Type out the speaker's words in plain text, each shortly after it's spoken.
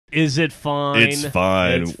Is it fine? It's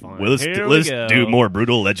fine. It's fine. Let's do more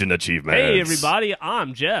Brutal Legend achievements. Hey, everybody,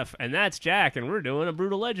 I'm Jeff, and that's Jack, and we're doing a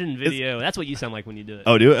Brutal Legend video. That's what you sound like when you do it.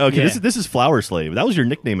 Oh, do it? Okay, yeah. this is Flowerslave. That was your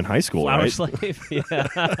nickname in high school, Flowerslave,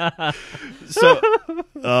 right?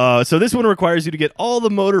 Yeah. So this one requires you to get all the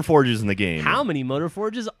motor forges in the game. How many motor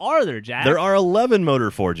forges are there, Jack? There are 11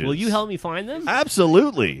 motor forges. Will you help me find them?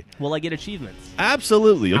 Absolutely. Will I get achievements?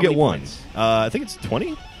 Absolutely. You'll How get many one. points? I think it's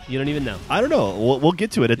 20. You don't even know. I don't know. We'll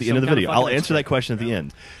get to it at the end of the video. I'll answer expert. that question at the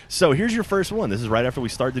end. So here's your first one. This is right after we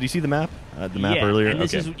start. Did you see the map? Yeah, Earlier? and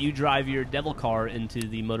this Okay. is you drive your devil car into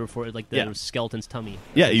the motor forge, like the skeleton's tummy.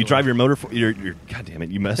 Yeah, you drive your motor. Your God damn it,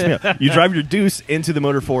 you messed me up. You drive your Deuce into the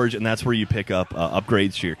motor forge, and that's where you pick up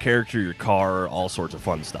upgrades to your character, your car, all sorts of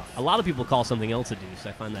fun stuff. A lot of people call something else a deuce.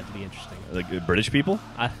 I find that to be interesting. Like British people.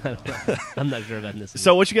 I'm not sure about this.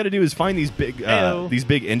 So what you got to do is find these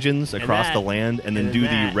big engines across the land, and then do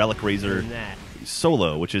the Relic Razor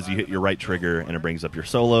solo, which is you hit your right trigger and it brings up your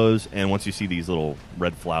solos, and once you see these little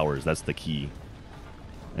red flowers, that's the key.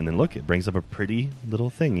 And then look, it brings up a pretty little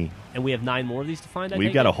thingy. And we have 9 more of these to find.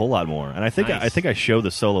 We've got a whole lot more, and I think nice. I think I show the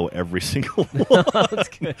solo every single one. That's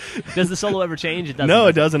good. Does the solo ever change? It doesn't. No,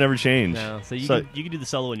 it doesn't ever change. No, so you can do the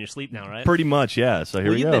solo in your sleep now, right? Pretty much, yeah. So here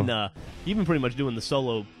we go. You've been pretty much doing the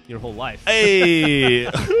solo your whole life. Hey,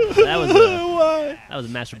 that was a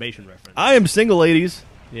masturbation reference. I am single, ladies.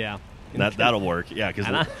 Yeah. That'll work, yeah,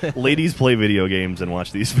 because ladies play video games and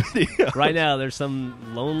watch these videos. Right now, there's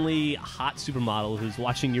some lonely, hot supermodel who's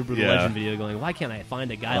watching your Brutal Legend video going, why can't I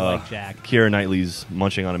find a guy like Jack? Keira Knightley's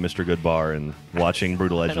munching on a Mr. Good bar and watching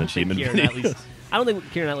Brutal Legend achievement videos. I don't think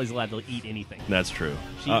Keira Knightley's allowed to eat anything. That's true.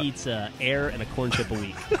 She eats air and a corn chip a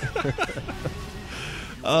week.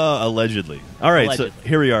 Allegedly. All right, Allegedly. so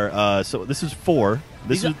here we are. So this is 4.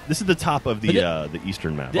 This is the top of the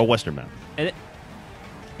eastern map, western map. And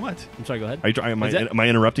what? I'm sorry, go ahead. Am I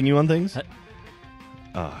interrupting you on things?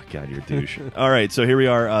 Oh, God, you're a douche. All right, so here we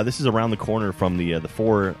are. This is around the corner from the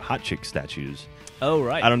 4 hot chick statues. Oh,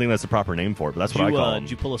 right. I don't think that's the proper name for it, but that's what I call them.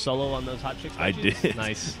 Did you pull a solo on those hot chick statues? I did.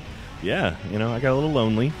 Nice. Yeah, I got a little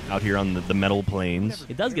lonely out here on the metal plains.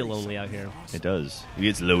 It does get lonely out here. It does. It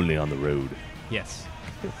gets lonely on the road. Yes.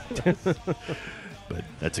 But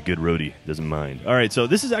that's a good roadie. Doesn't mind. All right, so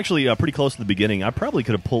this is actually pretty close to the beginning. I probably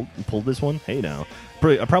could have pulled this one. Hey, now.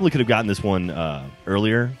 I probably could have gotten this one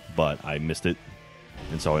earlier, but I missed it,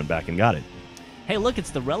 and so I went back and got it. Hey, look, it's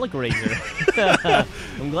the Relic Razor.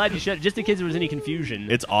 I'm glad you showed it, just in case there was any confusion.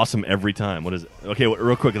 It's awesome every time. What is it? Okay,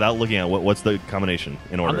 real quick, without looking at it, what's the combination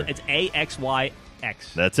in order? It's AXYX.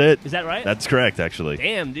 That's it. Is that right? That's correct, actually.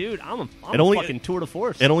 Damn, dude, I'm a fucking tour de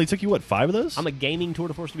force. It only took you, what, 5 of those? I'm a gaming tour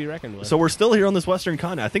de force to be reckoned with. So we're still here on this western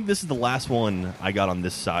continent. I think this is the last one I got on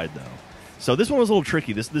this side, though. So this one was a little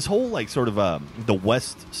tricky. This whole, like, sort of the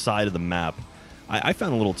west side of the map, I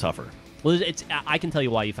found a little tougher. Well, I can tell you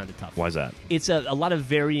why you found it tough. Why is that? It's a lot of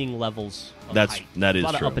varying levels of height. That is a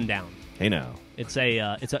lot true. of up and down. Hey, now. It's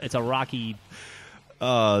a rocky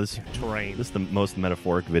terrain. This is the most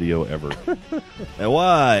metaphoric video ever.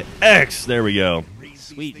 Y, X, there we go.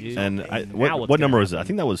 Sweet, dude. And what number was it? I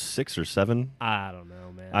think that was 6 or 7. I don't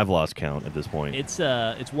know, man. I've lost count at this point.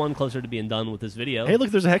 It's one closer to being done with this video. Hey, look,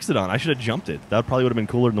 there's a hexadon. I should have jumped it. That probably would have been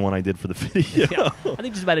cooler than the one I did for the video. Yeah, I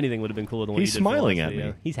think just about anything would have been cooler than what He's you did smiling for the at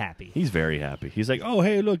video. me. He's happy. He's very happy. He's like, oh,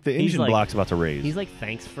 hey, look, the engine block's about to raise. He's like,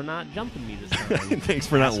 thanks for not jumping me this time. Thanks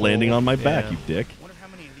for not landing on my back, you dick.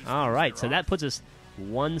 All right, so that puts us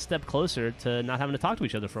one step closer to not having to talk to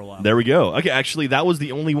each other for a while. There we go. Okay, actually, that was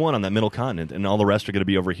the only one on that middle continent, and all the rest are going to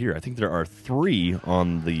be over here. I think there are 3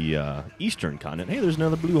 on the eastern continent. Hey, there's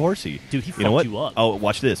another blue horsey. Dude, he fucked you up. Oh,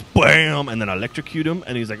 watch this. Bam! And then I electrocute him,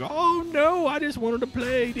 and he's like, oh, no, I just wanted to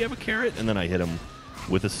play. Do you have a carrot? And then I hit him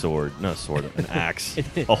with a sword. Not a sword, an axe.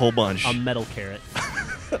 A whole bunch. A metal carrot.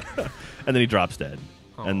 And then he drops dead.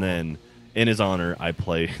 Aww. And then, in his honor, I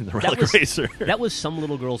play the Relic Racer. That was some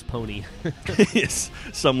little girl's pony. Yes,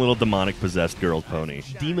 some little demonic possessed girl's pony.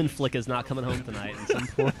 Demon Flick is not coming home tonight, and some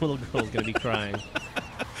poor little girl's going to be crying.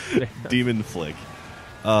 Demon Flick.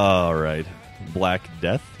 All right. Black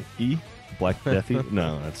Death E? Black Death E?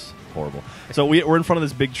 No, that's horrible. So we're in front of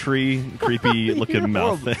this big tree, creepy looking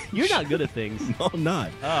mouth thing. You're not good at things. No, I'm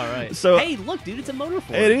not. All right. So, hey, look, dude, it's a motor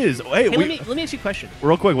forge. It is. Hey, let me ask you a question.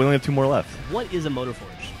 Real quick, we only have 2 more left. What is a motor forge?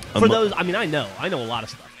 For those, I mean, I know a lot of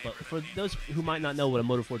stuff, but for those who might not know what a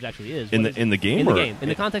motor forge actually is, in the game, in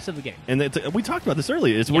the context of the game, and we talked about this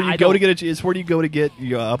earlier. It's where you go to get it's where you go to get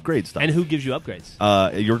your upgrade stuff. And who gives you upgrades?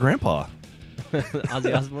 Your grandpa.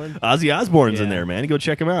 Ozzy Osbourne. Ozzy Osbourne's in there, man. You go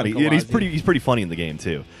check him out. He's pretty funny in the game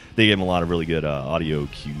too. They gave him a lot of really good audio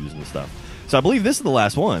cues and stuff. So I believe this is the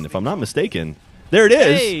last one, if I'm not mistaken. There it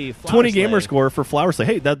is. Hey, 20 gamer score for Flowerslave.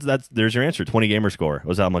 Hey, there's your answer. 20 gamer score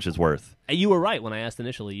was how much it's worth. You were right when I asked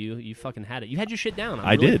initially. You fucking had it. You had your shit down.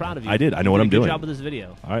 I'm really proud of you. I did. I know what I'm doing. Good job with this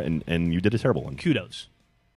video. All right, and you did a terrible one. Kudos.